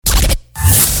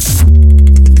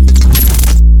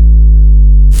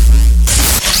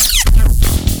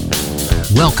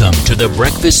Welcome to the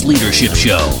Breakfast Leadership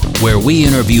Show, where we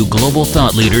interview global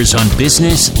thought leaders on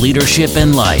business, leadership,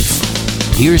 and life.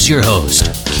 Here's your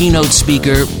host, keynote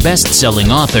speaker,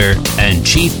 best-selling author, and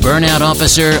chief burnout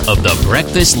officer of the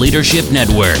Breakfast Leadership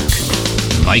Network,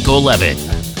 Michael Levitt.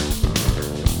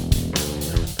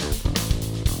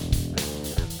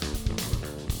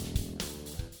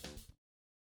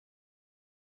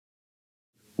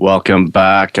 Welcome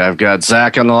back. I've got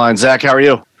Zach on the line. Zach, how are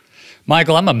you?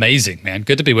 Michael, I'm amazing, man.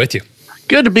 Good to be with you.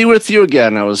 Good to be with you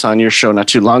again. I was on your show not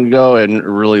too long ago and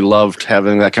really loved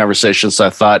having that conversation. So I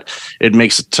thought it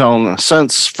makes a ton of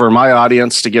sense for my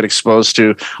audience to get exposed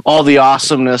to all the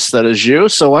awesomeness that is you.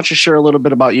 So why don't you share a little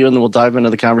bit about you and then we'll dive into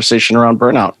the conversation around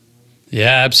burnout.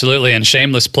 Yeah, absolutely. And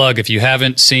shameless plug, if you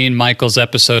haven't seen Michael's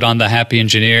episode on The Happy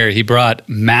Engineer, he brought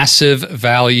massive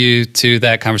value to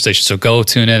that conversation. So go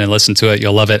tune in and listen to it.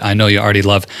 You'll love it. I know you already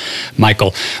love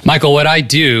Michael. Michael, what I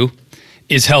do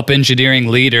is help engineering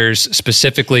leaders,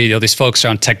 specifically these folks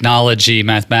around technology,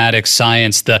 mathematics,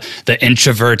 science, the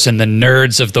introverts and the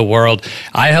nerds of the world.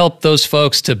 I help those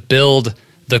folks to build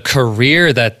the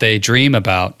career that they dream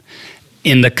about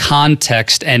in the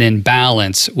context and in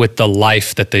balance with the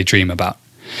life that they dream about.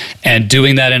 And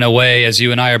doing that in a way, as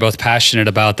you and I are both passionate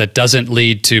about, that doesn't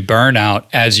lead to burnout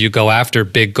as you go after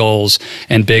big goals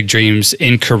and big dreams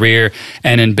in career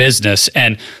and in business.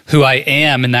 And who I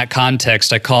am in that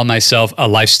context, I call myself a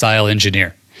lifestyle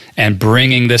engineer, and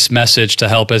bringing this message to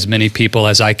help as many people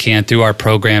as I can through our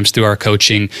programs, through our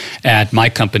coaching at my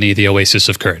company, the Oasis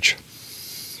of Courage.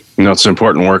 You know, it's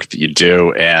important work that you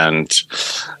do, and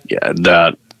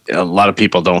that a lot of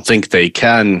people don't think they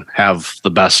can have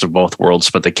the best of both worlds,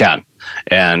 but they can.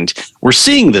 And we're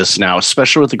seeing this now,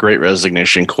 especially with the Great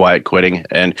Resignation, quiet quitting,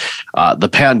 and the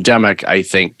pandemic. I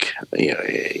think,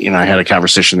 I had a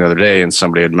conversation the other day, and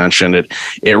somebody had mentioned it.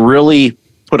 It really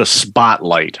put a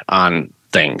spotlight on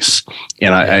things,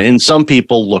 and some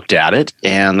people looked at it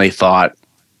and they thought,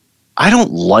 I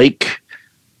don't like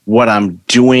what I'm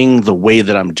doing the way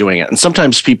that I'm doing it. And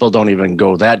sometimes people don't even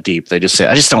go that deep. They just say,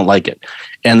 I just don't like it.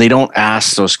 And they don't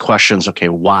ask those questions. Okay,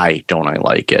 why don't I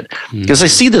like it? Because I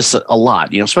see this a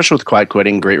lot, especially with quiet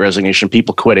quitting, Great Resignation,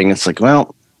 people quitting. It's like,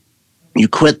 well, you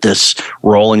quit this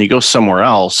role and you go somewhere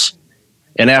else.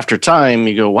 And after time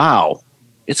you go, wow,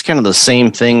 it's kind of the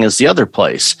same thing as the other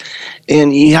place.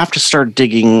 And you have to start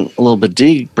digging a little bit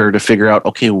deeper to figure out,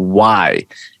 okay, why?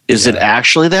 Is it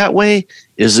actually that way?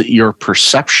 Is it your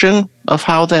perception of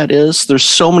how that is? There's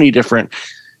so many different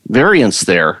variants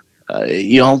there.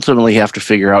 You ultimately have to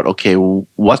figure out, okay,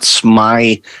 what's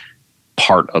my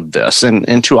part of this?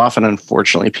 And too often,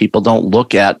 unfortunately, people don't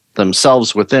look at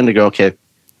themselves within to go, okay,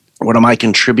 what am I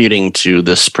contributing to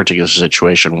this particular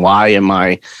situation? Why am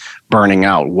I burning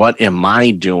out? What am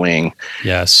I doing?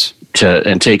 Yes.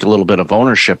 And take a little bit of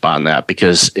ownership on that,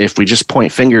 because if we just point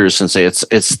fingers and say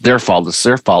it's their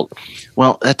fault,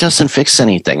 well, that doesn't fix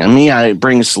anything. I mean, it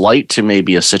brings light to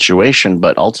maybe a situation,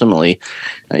 but ultimately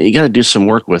you got to do some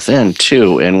work within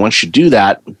too. And once you do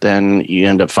that, then you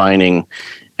end up finding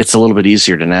it's a little bit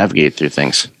easier to navigate through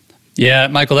things. Yeah,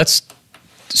 Michael, that's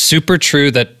super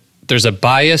true that there's a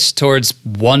bias towards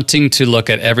wanting to look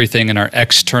at everything in our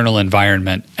external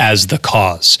environment as the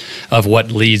cause of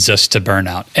what leads us to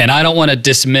burnout. And I don't want to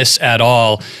dismiss at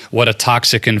all what a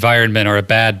toxic environment or a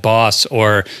bad boss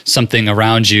or something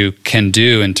around you can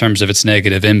do in terms of its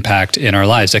negative impact in our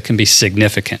lives. That can be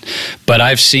significant. But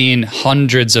I've seen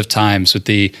hundreds of times with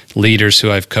the leaders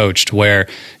who I've coached where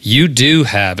you do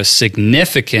have a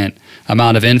significant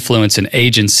amount of influence and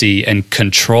agency and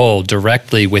control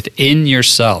directly within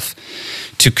yourself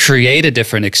to create a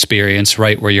different experience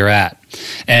right where you're at.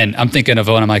 And I'm thinking of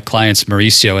one of my clients,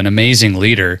 Mauricio, an amazing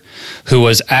leader who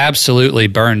was absolutely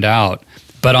burned out,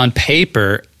 but on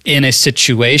paper in a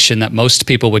situation that most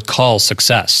people would call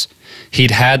success.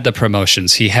 He'd had the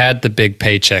promotions, he had the big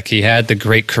paycheck, he had the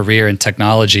great career in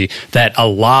technology that a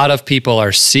lot of people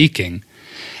are seeking,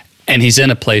 and he's in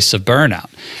a place of burnout.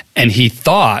 And he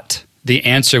thought the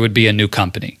answer would be a new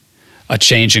company, a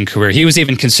change in career. He was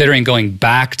even considering going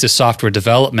back to software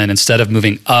development instead of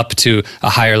moving up to a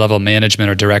higher level management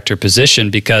or director position,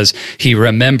 because he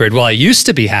remembered, well, I used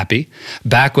to be happy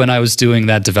back when I was doing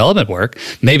that development work.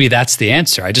 Maybe that's the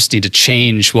answer. I just need to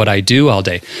change what I do all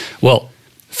day. Well,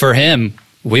 for him,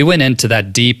 we went into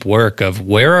that deep work of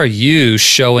where are you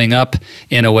showing up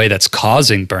in a way that's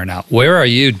causing burnout? Where are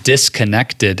you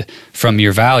disconnected from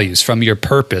your values, from your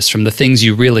purpose, from the things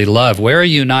you really love? Where are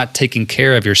you not taking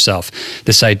care of yourself?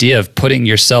 This idea of putting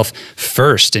yourself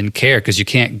first in care because you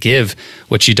can't give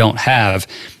what you don't have.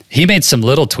 He made some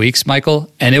little tweaks,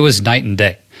 Michael, and it was night and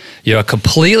day. A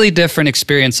completely different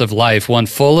experience of life, one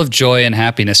full of joy and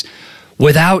happiness.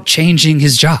 without changing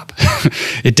his job.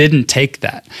 It didn't take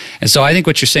that. And so I think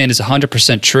what you're saying is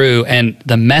 100% true. And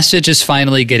the message is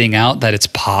finally getting out that it's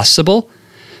possible,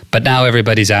 but now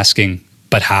everybody's asking,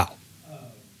 but how?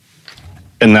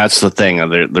 And that's the thing.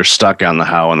 They're stuck on the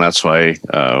how, and that's why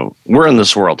we're in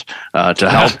this world to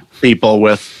help people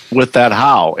with that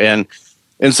how. And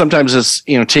sometimes it's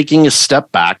taking a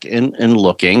step back and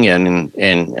looking. And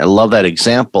I love that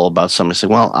example about somebody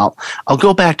saying, "Well, I'll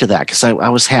go back to that because I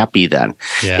was happy then."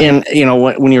 Yeah. And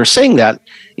when you were saying that,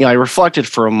 I reflected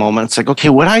for a moment. It's like, okay,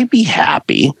 would I be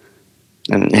happy?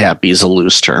 And happy is a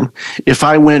loose term. If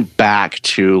I went back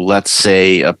to, let's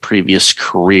say, a previous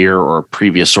career or a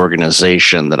previous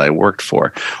organization that I worked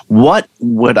for, what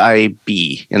would I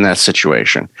be in that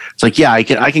situation? It's like, yeah, I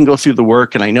can go through the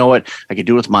work and I know it. I could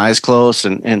do it with my eyes closed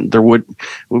and there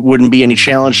wouldn't be any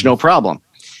challenge, no problem.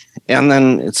 And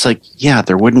then it's like, yeah,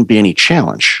 there wouldn't be any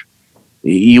challenge.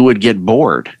 You would get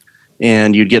bored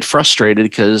and you'd get frustrated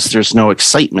because there's no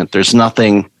excitement. There's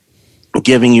nothing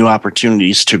giving you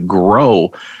opportunities to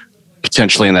grow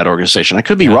potentially in that organization. I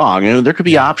could be wrong. There could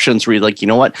be options where you're like, you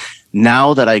know what?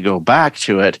 Now that I go back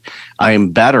to it, I am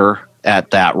better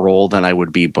at that role than I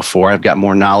would be before. I've got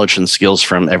more knowledge and skills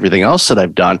from everything else that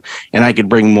I've done, and I could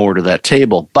bring more to that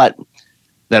table. But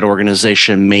that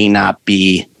organization may not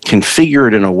be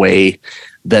configured in a way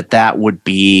that would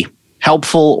be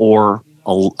helpful or,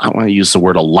 I want to use the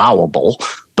word allowable,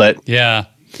 but yeah.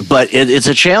 But it's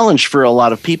a challenge for a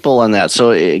lot of people on that.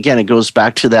 So again, it goes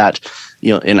back to that,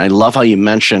 and I love how you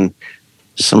mention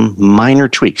some minor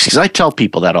tweaks, because I tell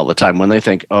people that all the time when they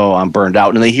think, oh, I'm burned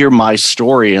out, and they hear my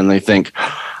story and they think,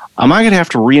 am I going to have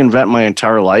to reinvent my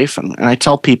entire life? And I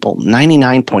tell people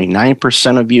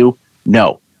 99.9% of you,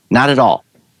 no, not at all.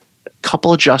 A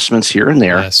couple adjustments here and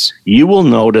there. Yes. You will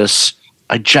notice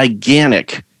a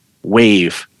gigantic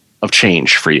wave of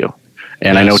change for you.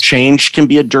 And yes. I know change can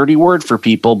be a dirty word for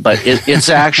people, but it's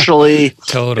actually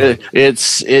totally.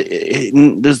 That's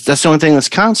the only thing that's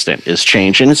constant is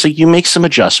change. And it's like you make some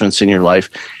adjustments in your life.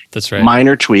 That's right.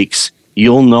 Minor tweaks.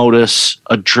 You'll notice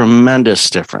a tremendous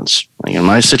difference. Like in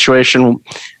my situation,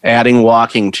 adding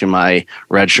walking to my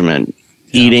regimen,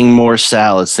 eating more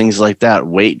salads, things like that.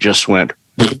 Weight just went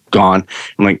gone.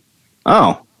 I'm like,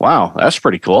 oh, wow, that's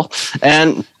pretty cool.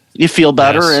 And you feel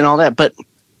better and all that. But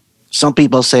some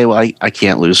people say, well, I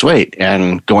can't lose weight.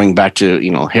 And going back to,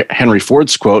 Henry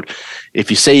Ford's quote, if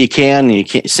you say you can and you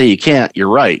can't say you can't, you're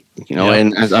right.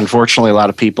 And unfortunately, a lot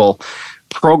of people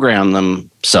program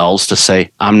themselves to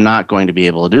say, I'm not going to be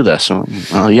able to do this.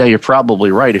 Well, yeah, you're probably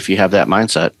right if you have that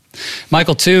mindset.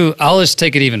 Michael, too, I'll just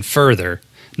take it even further.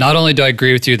 Not only do I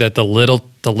agree with you that the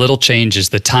little changes,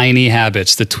 the tiny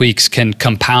habits, the tweaks can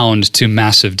compound to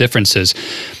massive differences,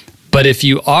 but if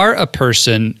you are a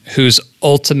person whose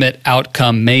ultimate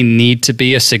outcome may need to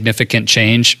be a significant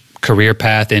change, career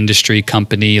path, industry,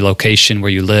 company, location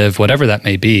where you live, whatever that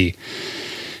may be,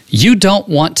 you don't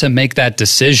want to make that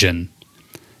decision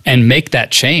and make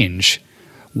that change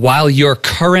while you're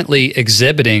currently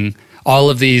exhibiting all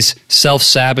of these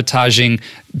self-sabotaging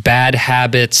bad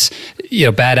habits,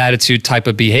 bad attitude type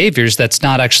of behaviors that's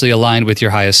not actually aligned with your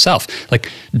highest self.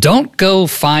 Like, don't go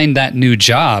find that new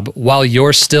job while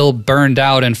you're still burned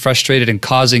out and frustrated and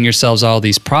causing yourselves all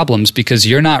these problems because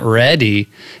you're not ready,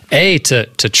 to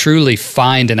truly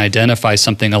find and identify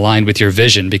something aligned with your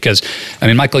vision. Because,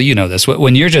 Michael, you know this.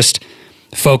 When you're just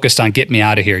focused on get me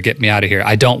out of here,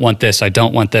 I don't want this,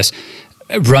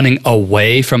 running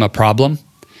away from a problem,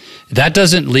 that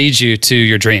doesn't lead you to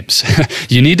your dreams.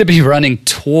 You need to be running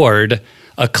toward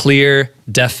a clear,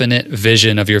 definite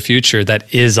vision of your future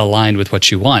that is aligned with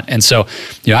what you want. And so,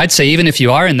 I'd say even if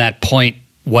you are in that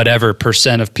whatever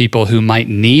percent of people who might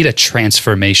need a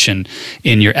transformation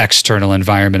in your external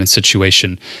environment and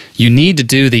situation, you need to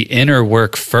do the inner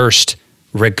work first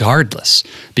regardless,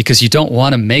 because you don't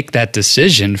want to make that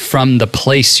decision from the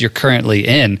place you're currently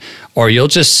in, or you'll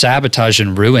just sabotage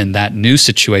and ruin that new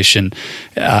situation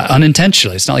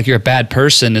unintentionally. It's not like you're a bad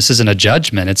person. This isn't a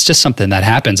judgment. It's just something that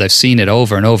happens. I've seen it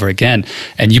over and over again.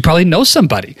 And you probably know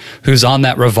somebody who's on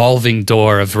that revolving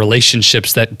door of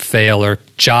relationships that fail or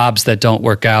jobs that don't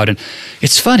work out. And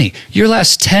it's funny, your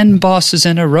last 10 bosses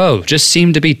in a row just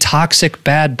seem to be toxic,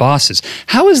 bad bosses.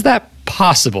 How is that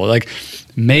possible? Like,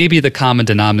 maybe the common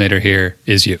denominator here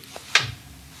is you.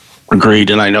 Agreed.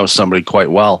 And I know somebody quite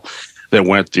well that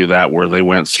went through that, where they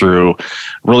went through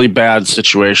really bad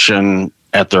situation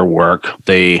at their work.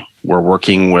 They were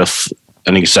working with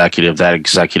an executive. That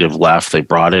executive left. They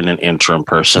brought in an interim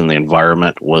person. The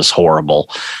environment was horrible.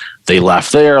 They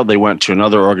left there. They went to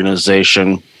another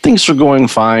organization. Things were going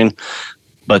fine,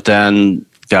 but then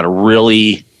got a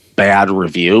really bad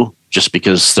review just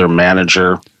because their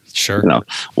manager Sure.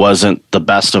 Wasn't the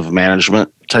best of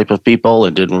management type of people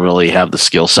and didn't really have the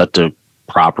skill set to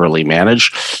properly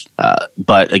manage.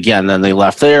 But again, then they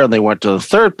left there and they went to the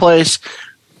third place.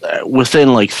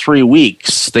 Within like 3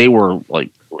 weeks, they were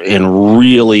like in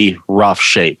really rough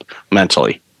shape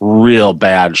mentally, real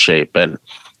bad shape. And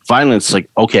finally, it's like,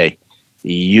 okay,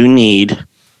 you need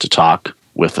to talk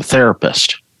with a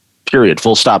therapist, period,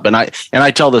 full stop. And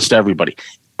I tell this to everybody,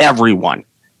 everyone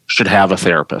should have a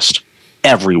therapist,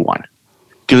 everyone,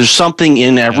 because there's something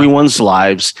in everyone's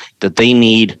lives that they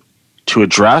need to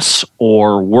address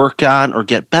or work on or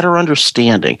get better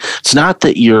understanding. It's not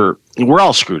that we're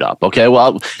all screwed up. Okay.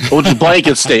 Well, it's a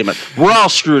blanket statement. We're all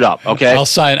screwed up. Okay. I'll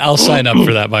sign up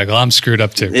for that, Michael. I'm screwed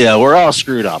up too. Yeah. We're all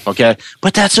screwed up. Okay.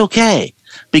 But that's okay,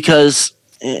 because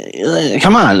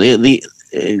come on,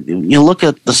 you look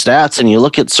at the stats and you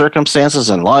look at circumstances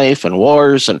in life and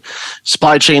wars and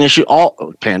supply chain issue, all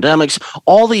pandemics,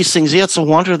 all these things. Yeah, it's a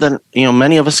wonder that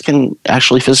many of us can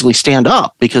actually physically stand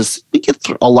up, because we get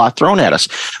a lot thrown at us.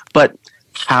 But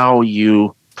how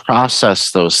you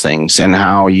process those things and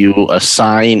how you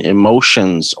assign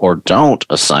emotions or don't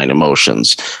assign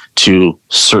emotions to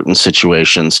certain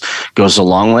situations goes a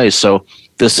long way. So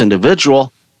this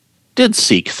individual did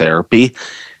seek therapy,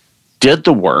 did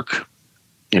the work.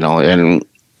 And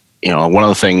one of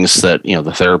the things that,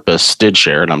 the therapist did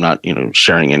share, and I'm not,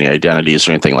 sharing any identities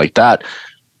or anything like that.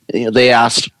 They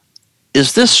asked,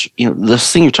 is this,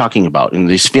 this thing you're talking about and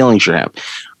these feelings you're having,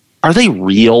 are they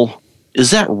real?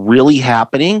 Is that really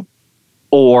happening?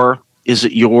 Or is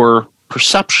it your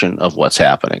perception of what's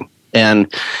happening?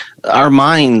 And our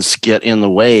minds get in the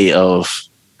way of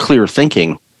clear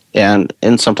thinking. And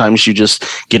sometimes you just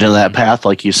get into that path,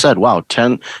 like you said, wow,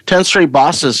 10 straight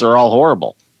bosses are all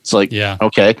horrible. It's like,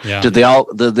 okay, did they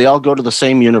all go to the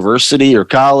same university or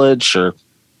college, or,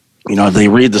 they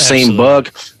read the same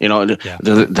book,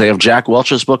 they have Jack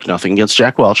Welch's book, nothing against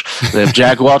Jack Welch. They have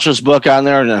Jack Welch's book on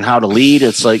there and how to lead.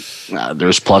 It's like,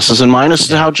 there's pluses and minuses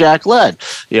to how Jack led,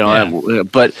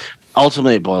 but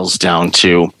ultimately it boils down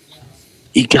to,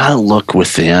 you got to look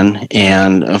within.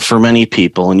 And for many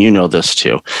people, and this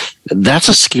too, that's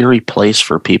a scary place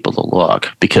for people to look,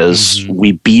 because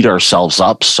we beat ourselves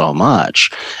up so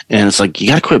much. And it's like, you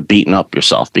got to quit beating up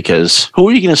yourself, because who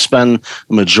are you going to spend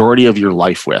the majority of your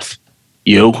life with?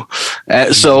 You.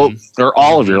 Or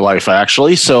all of your life,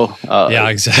 actually. So yeah,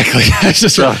 exactly.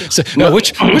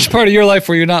 Which part of your life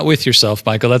were you not with yourself,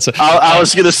 Michael? I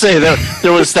was going to say that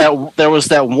there was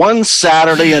that one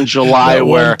Saturday in July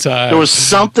where there was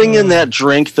something in that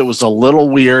drink that was a little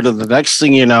weird, and the next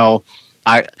thing you know,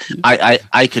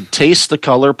 I could taste the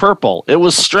color purple. It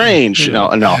was strange. No.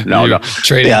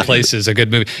 Trading Places, a good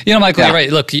movie. Michael, you're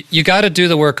right. Look, you got to do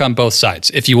the work on both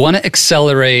sides. If you want to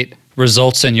accelerate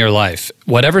results in your life,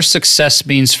 whatever success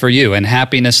means for you and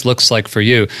happiness looks like for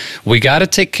you, we got to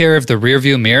take care of the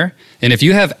rearview mirror. And if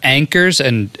you have anchors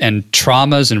and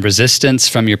traumas and resistance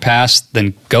from your past,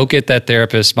 then go get that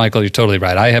therapist. Michael, you're totally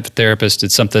right. I have a therapist.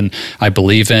 It's something I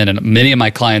believe in. And many of my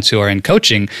clients who are in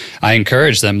coaching, I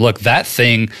encourage them, look, that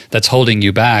thing that's holding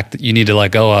you back that you need to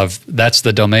let go of, that's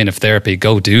the domain of therapy.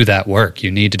 Go do that work.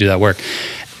 You need to do that work.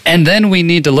 And then we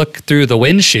need to look through the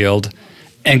windshield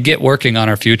and get working on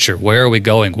our future. Where are we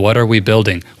going? What are we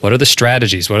building? What are the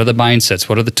strategies? What are the mindsets?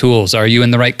 What are the tools? Are you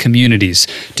in the right communities?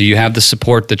 Do you have the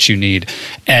support that you need?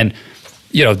 And,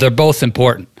 they're both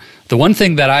important. The one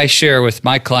thing that I share with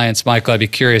my clients, Michael, I'd be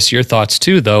curious your thoughts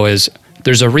too, though, is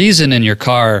there's a reason in your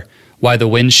car why the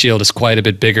windshield is quite a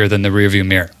bit bigger than the rearview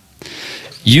mirror.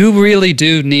 You really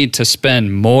do need to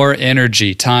spend more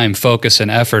energy, time, focus,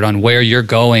 and effort on where you're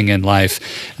going in life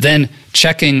than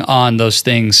checking on those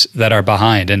things that are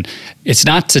behind. And it's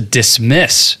not to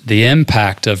dismiss the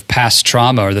impact of past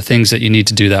trauma or the things that you need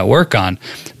to do that work on,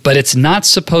 but it's not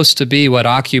supposed to be what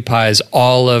occupies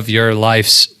all of your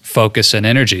life's focus and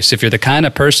energy. So if you're the kind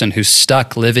of person who's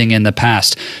stuck living in the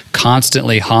past,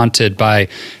 constantly haunted by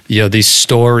these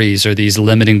stories or these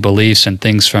limiting beliefs and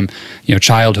things from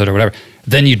childhood or whatever,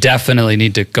 then you definitely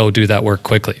need to go do that work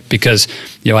quickly, because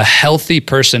a healthy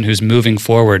person who's moving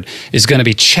forward is going to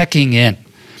be checking in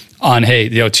on, hey,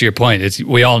 to your point,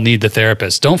 we all need the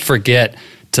therapist. Don't forget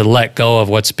to let go of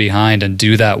what's behind and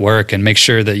do that work, and make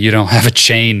sure that you don't have a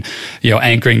chain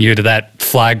anchoring you to that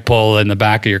flagpole in the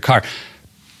back of your car.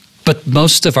 But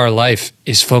most of our life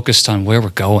is focused on where we're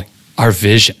going, our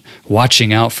vision,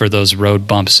 watching out for those road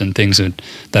bumps and things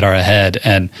that are ahead.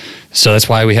 And so that's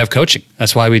why we have coaching.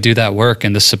 That's why we do that work,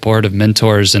 and the support of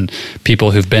mentors and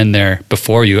people who've been there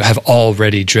before you have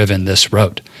already driven this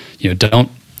road.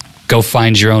 Don't go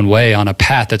find your own way on a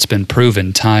path that's been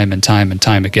proven time and time and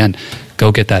time again.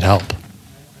 Go get that help.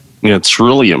 It's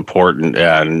really important.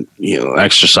 And,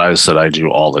 exercise that I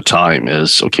do all the time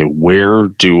is, okay, where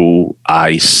do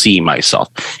I see myself?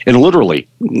 And literally,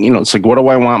 it's like, what do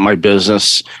I want my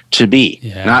business to be?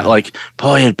 Yeah. Not like,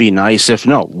 boy, it'd be nice if,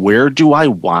 no, where do I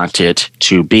want it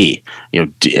to be?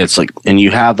 It's like, and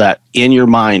you have that in your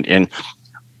mind, and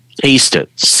taste it,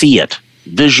 see it,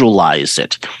 visualize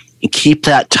it, and keep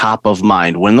that top of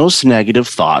mind. When those negative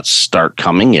thoughts start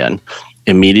coming in,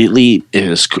 immediately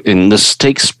and this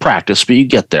takes practice, but you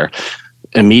get there.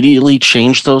 Immediately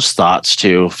change those thoughts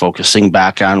to focusing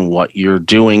back on what you're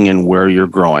doing and where you're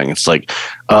growing. It's like,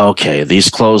 okay, these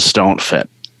clothes don't fit.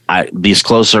 These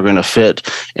clothes are going to fit,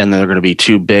 and they're going to be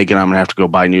too big, and I'm going to have to go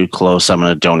buy new clothes. I'm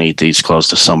going to donate these clothes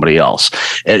to somebody else.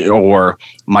 Or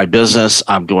my business,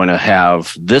 I'm going to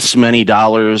have this many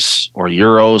dollars or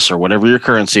euros or whatever your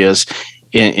currency is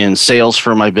in sales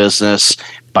for my business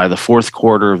by the fourth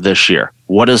quarter of this year.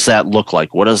 What does that look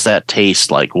like? What does that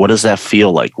taste like? What does that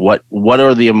feel like? What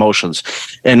are the emotions?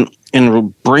 And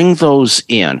bring those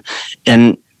in.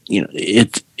 And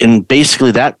and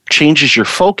basically that changes your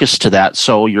focus to that.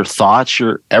 So your thoughts,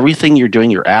 everything you're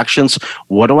doing, your actions,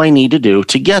 what do I need to do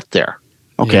to get there?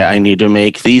 Okay, yeah. I need to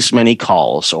make these many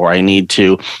calls, or I need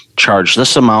to charge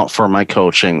this amount for my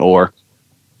coaching, or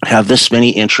have this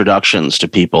many introductions to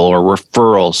people, or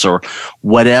referrals, or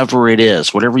whatever it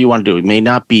is, whatever you want to do. It may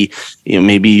not be,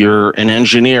 maybe you're an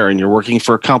engineer and you're working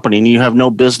for a company and you have no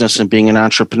business in being an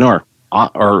entrepreneur,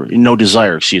 or no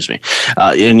desire,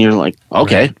 and you're like,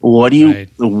 okay, right.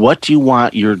 What do you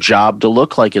want your job to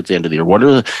look like at the end of the year? What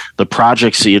are the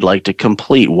projects that you'd like to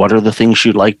complete? What are the things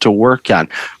you'd like to work on?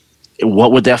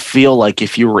 What would that feel like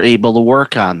if you were able to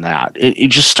work on that? You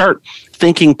just start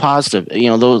thinking positive.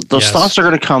 Those yes. thoughts are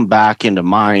going to come back into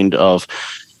mind of,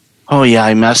 oh yeah,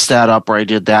 I messed that up, or I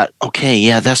did that. Okay,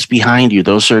 yeah, that's behind you.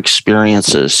 Those are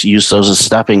experiences. Use those as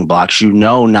stepping blocks.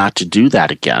 Not to do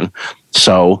that again.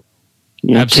 So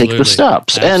take the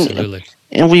steps. Absolutely.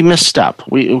 And we misstep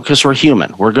because we're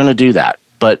human. We're going to do that.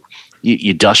 But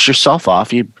you dust yourself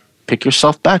off. You pick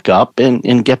yourself back up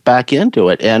and get back into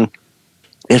it. And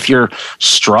if you're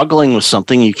struggling with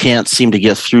something, you can't seem to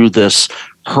get through this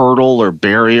hurdle or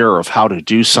barrier of how to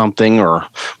do something or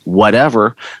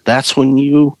whatever, that's when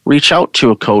you reach out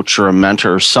to a coach or a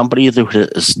mentor or somebody who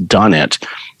has done it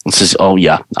and says, oh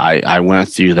yeah, I went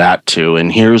through that too,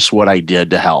 and here's what I did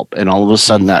to help. And all of a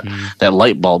sudden that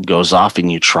light bulb goes off, and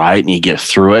you try it and you get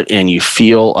through it and you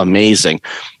feel amazing.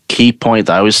 Key point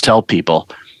that I always tell people,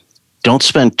 don't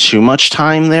spend too much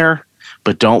time there,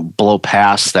 but don't blow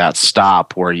past that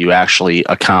stop where you actually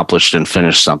accomplished and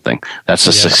finished something. That's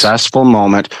a successful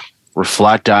moment.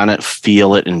 Reflect on it,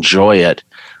 feel it, enjoy it.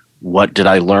 What did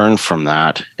I learn from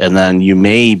that? And then you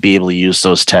may be able to use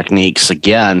those techniques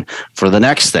again for the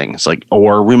next thing. It's like,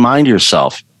 or remind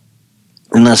yourself.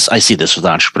 And I see this with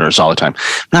entrepreneurs all the time.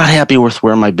 Not happy with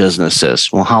where my business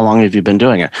is. Well, how long have you been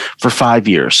doing it? For 5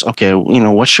 years. Okay,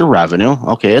 what's your revenue?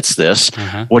 Okay, it's this.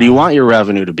 Uh-huh. What do you want your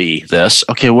revenue to be? This.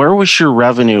 Okay, where was your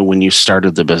revenue when you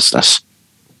started the business?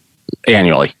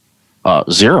 Annually?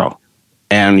 0.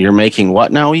 And you're making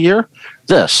what now a year?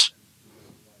 This.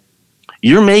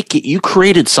 You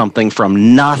created something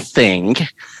from nothing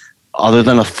other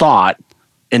than a thought,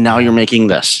 and now you're making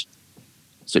this.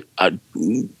 So,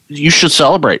 you should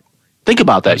celebrate. Think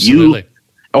about that. Absolutely.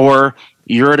 Or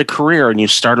you're at a career and you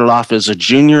started off as a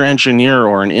junior engineer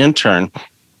or an intern,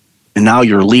 and now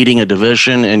you're leading a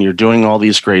division and you're doing all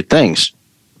these great things.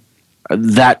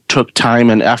 That took time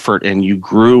and effort, and you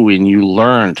grew and you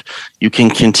learned. You can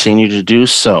continue to do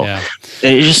so. Yeah.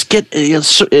 And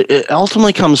it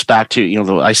ultimately comes back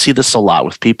to, I see this a lot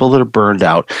with people that are burned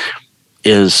out,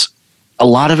 is a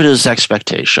lot of it is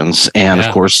expectations and,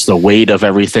 of course, the weight of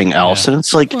everything else. And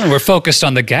it's like... Well, we're focused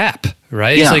on the gap,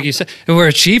 right? Yeah. It's like you said, we're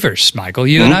achievers, Michael.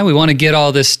 You and I, we want to get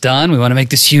all this done. We want to make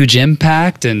this huge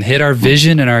impact and hit our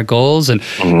vision and our goals. And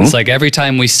it's like every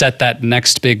time we set that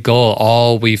next big goal,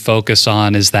 all we focus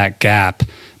on is that gap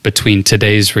between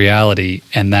today's reality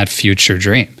and that future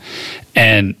dream.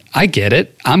 And I get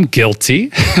it. I'm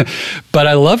guilty. But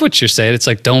I love what you're saying. It's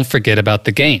like, don't forget about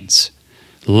the gains.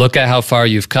 Look at how far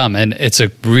you've come. And it's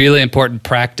a really important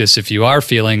practice if you are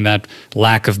feeling that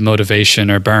lack of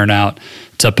motivation or burnout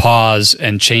to pause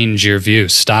and change your view.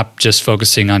 Stop just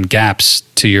focusing on gaps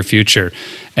to your future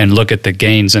and look at the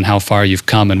gains and how far you've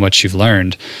come and what you've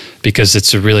learned, because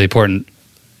it's a really important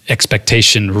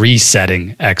expectation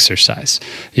resetting exercise.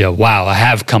 Wow, I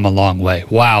have come a long way.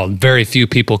 Wow, very few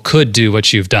people could do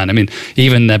what you've done. I mean,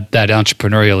 even that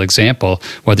entrepreneurial example,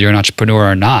 whether you're an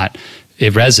entrepreneur or not,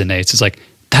 it resonates. It's like,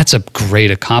 that's a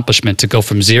great accomplishment to go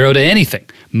from zero to anything.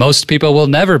 Most people will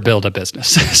never build a business.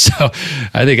 So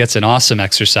I think it's an awesome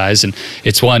exercise. And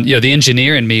it's one, the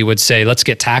engineer in me would say, let's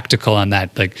get tactical on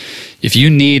that. Like, if you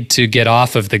need to get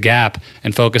off of the gap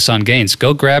and focus on gains,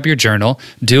 go grab your journal,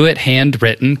 do it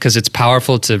handwritten, because it's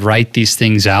powerful to write these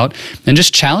things out, and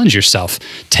just challenge yourself.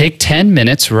 Take 10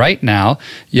 minutes right now,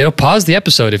 pause the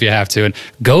episode if you have to, and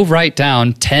go write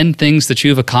down 10 things that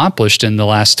you've accomplished in the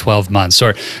last 12 months,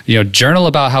 or, journal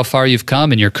about how far you've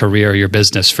come in your career or your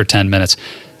business for 10 minutes.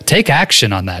 Take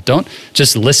action on that. Don't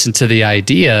just listen to the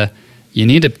idea. You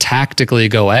need to tactically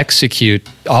go execute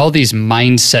all these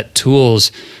mindset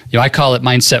tools. I call it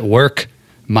mindset work,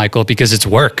 Michael, because it's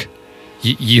work.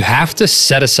 You have to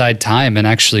set aside time and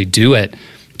actually do it.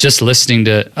 Just listening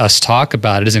to us talk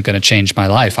about it isn't going to change my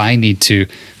life. I need to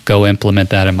go implement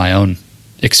that in my own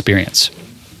experience.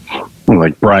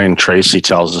 Like Brian Tracy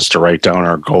tells us to write down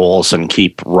our goals and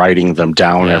keep writing them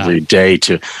down every day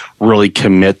to really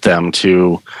commit them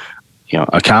to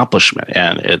accomplishment.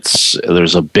 And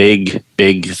there's a big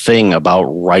thing about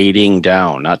writing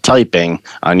down, not typing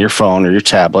on your phone or your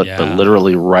tablet, but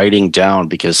literally writing down,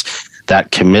 because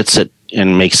that commits it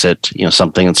and makes it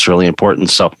something that's really important.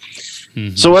 So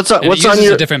So what's on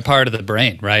your... a different part of the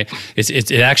brain, right?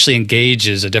 It actually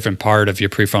engages a different part of your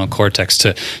prefrontal cortex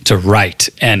to write.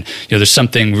 And there's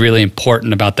something really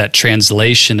important about that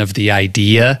translation of the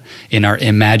idea in our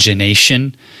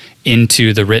imagination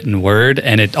into the written word.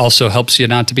 And it also helps you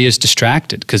not to be as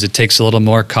distracted, because it takes a little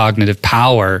more cognitive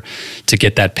power to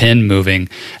get that pen moving.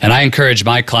 And I encourage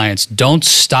my clients, don't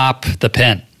stop the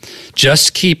pen.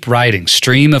 Just keep writing.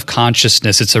 Stream of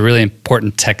consciousness. It's a really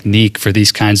important technique for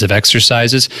these kinds of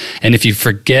exercises. And if you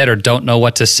forget or don't know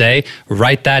what to say,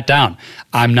 write that down.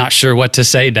 I'm not sure what to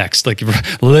say next. Like,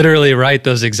 literally write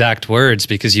those exact words,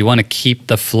 because you want to keep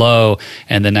the flow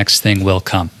and the next thing will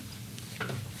come.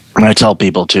 And I tell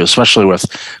people too, especially with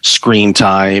screen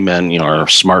time and our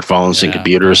smartphones and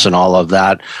computers and all of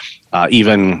that,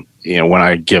 even when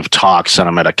I give talks and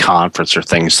I'm at a conference or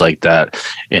things like that,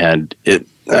 and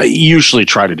I usually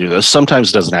try to do this. Sometimes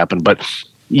it doesn't happen, but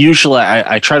usually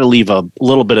I try to leave a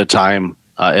little bit of time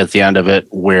at the end of it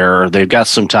where they've got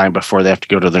some time before they have to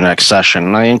go to the next session.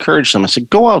 And I encourage them. I say,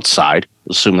 go outside,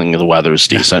 assuming the weather is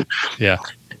decent. Yeah.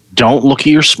 Don't look at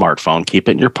your smartphone. Keep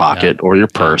it in your pocket or your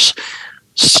purse.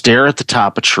 Stare at the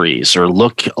top of trees or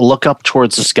look up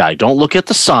towards the sky. Don't look at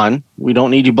the sun. We don't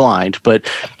need you blind,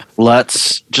 but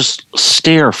let's just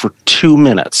stare for 2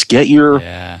 minutes. Get your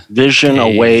vision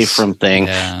away from things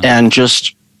and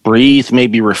just breathe.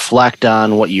 Maybe reflect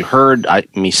on what you heard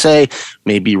me say.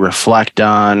 Maybe reflect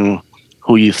on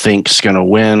who you think's going to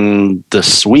win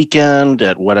this weekend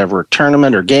at whatever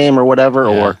tournament or game or whatever.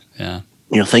 Or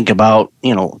think about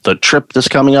the trip that's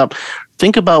coming up.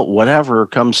 Think about whatever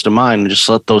comes to mind and just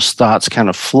let those thoughts kind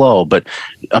of flow. But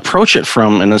approach it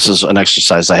from, and this is an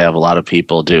exercise I have a lot of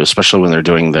people do, especially when they're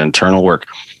doing the internal work.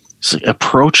 So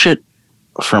approach it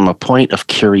from a point of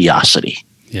curiosity,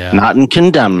 not in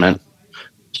condemnment,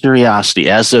 curiosity,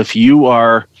 as if you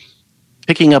are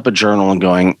picking up a journal and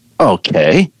going,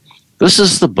 okay, this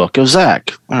is the book of Zach.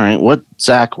 All right, what's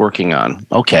Zach working on?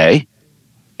 Okay.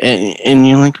 And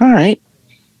you're like, all right.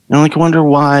 And I wonder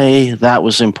why that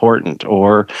was important,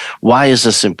 or why is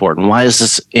this important? Why is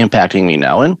this impacting me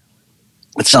now? And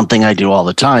it's something I do all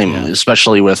the time,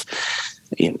 especially with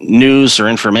news or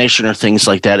information or things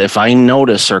like that. If I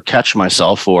notice or catch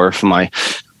myself, or if my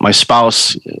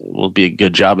spouse will be a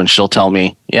good job and she'll tell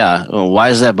me, why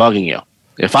is that bugging you?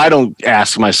 If I don't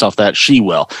ask myself that, she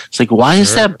will. It's like, why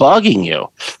is that bugging you?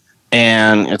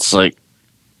 And it's like,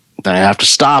 then I have to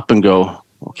stop and go,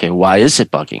 okay, why is it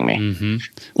bugging me? Mm-hmm.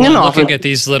 Well, looking at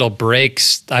these little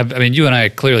breaks, I mean, you and I are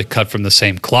clearly cut from the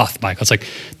same cloth, Michael. It's like,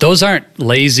 those aren't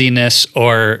laziness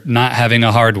or not having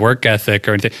a hard work ethic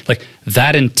or anything. Like,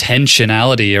 that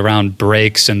intentionality around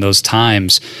breaks and those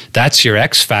times, that's your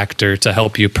X factor to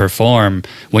help you perform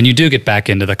when you do get back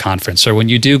into the conference, or when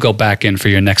you do go back in for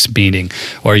your next meeting,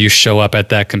 or you show up at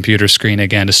that computer screen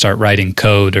again to start writing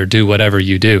code or do whatever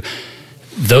you do.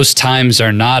 Those times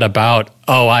are not about,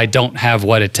 I don't have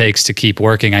what it takes to keep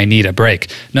working, I need a break.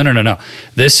 No.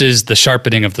 This is the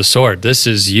sharpening of the sword. This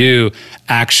is you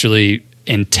actually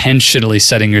intentionally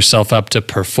setting yourself up to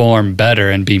perform better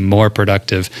and be more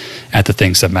productive at the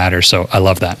things that matter. So I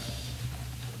love that.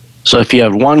 So if you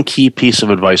have one key piece of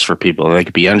advice for people, they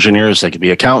could be engineers, they could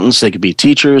be accountants, they could be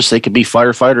teachers, they could be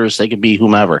firefighters, they could be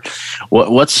whomever.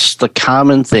 What's the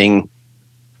common thing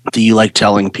that you like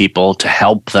telling people to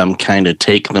help them kind of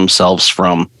take themselves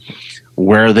from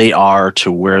where they are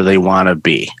to where they want to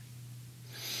be?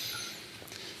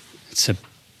 It's a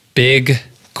big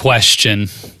question.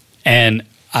 And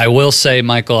I will say,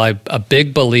 Michael, I'm a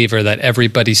big believer that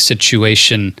everybody's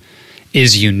situation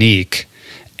is unique,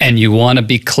 and you want to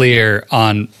be clear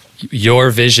on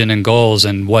your vision and goals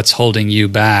and what's holding you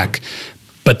back.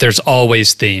 But there's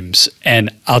always themes.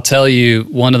 And I'll tell you,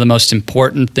 one of the most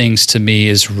important things to me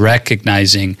is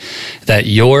recognizing that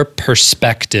your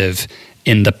perspective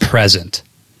in the present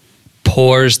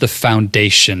pours the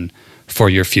foundation for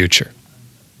your future.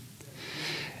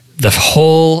 The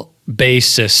whole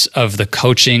basis of the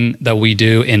coaching that we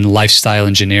do in lifestyle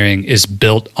engineering is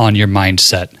built on your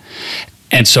mindset.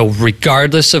 And so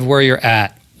regardless of where you're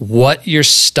at, what you're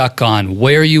stuck on,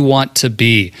 where you want to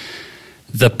be,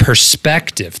 the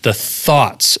perspective, the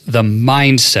thoughts, the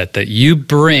mindset that you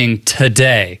bring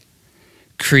today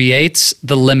creates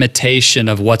the limitation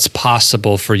of what's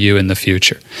possible for you in the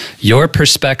future. Your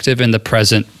perspective in the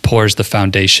present pours the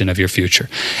foundation of your future.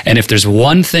 And if there's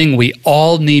one thing we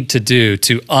all need to do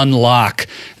to unlock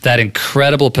that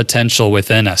incredible potential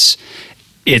within us,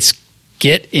 it's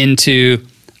get into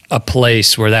a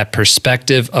place where that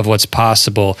perspective of what's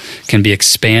possible can be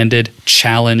expanded,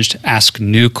 challenged, ask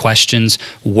new questions,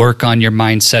 work on your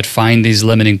mindset, find these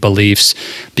limiting beliefs.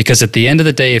 Because at the end of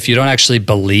the day, if you don't actually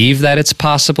believe that it's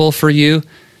possible for you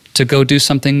to go do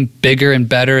something bigger and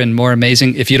better and more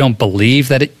amazing, if you don't believe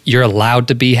that you're allowed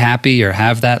to be happy or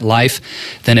have that life,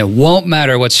 then it won't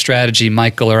matter what strategy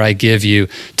Michael or I give you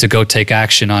to go take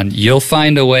action on. You'll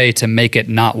find a way to make it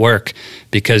not work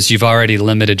because you've already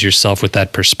limited yourself with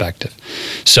that perspective.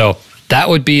 So that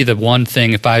would be the one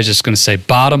thing. If I was just going to say,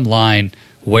 bottom line,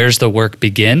 where's the work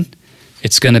begin?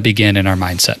 It's going to begin in our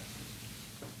mindset.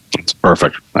 That's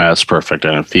perfect. That's perfect.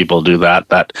 And if people do that,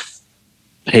 that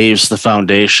paves the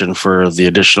foundation for the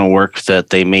additional work that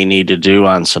they may need to do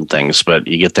on some things. But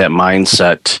you get that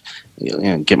mindset,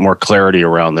 get more clarity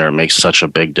around there. It makes such a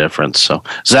big difference. So,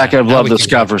 Zach, I've loved this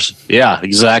conversation. Yeah,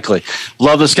 exactly.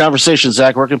 Love this conversation,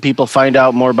 Zach. Where can people find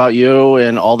out more about you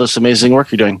and all this amazing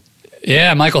work you're doing?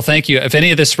 Yeah, Michael, thank you. If any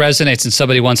of this resonates and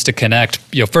somebody wants to connect,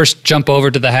 first jump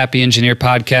over to the Happy Engineer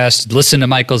podcast, listen to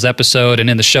Michael's episode, and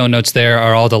in the show notes there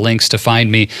are all the links to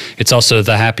find me. It's also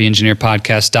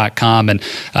thehappyengineerpodcast.com, and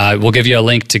we'll give you a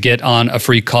link to get on a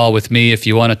free call with me if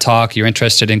you want to talk, you're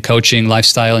interested in coaching,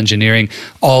 lifestyle engineering,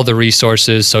 all the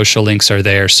resources, social links are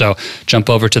there. So jump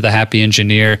over to the Happy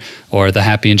Engineer or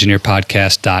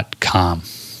thehappyengineerpodcast.com.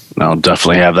 I'll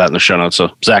definitely have that in the show notes.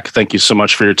 So, Zach, thank you so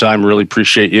much for your time. Really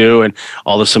appreciate you and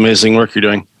all this amazing work you're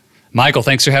doing. Michael,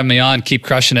 thanks for having me on. Keep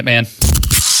crushing it, man.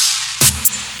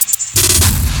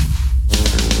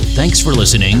 Thanks for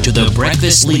listening to the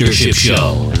Breakfast Leadership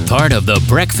Show, part of the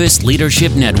Breakfast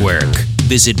Leadership Network.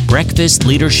 Visit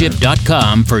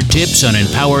breakfastleadership.com for tips on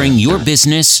empowering your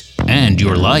business and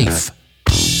your life.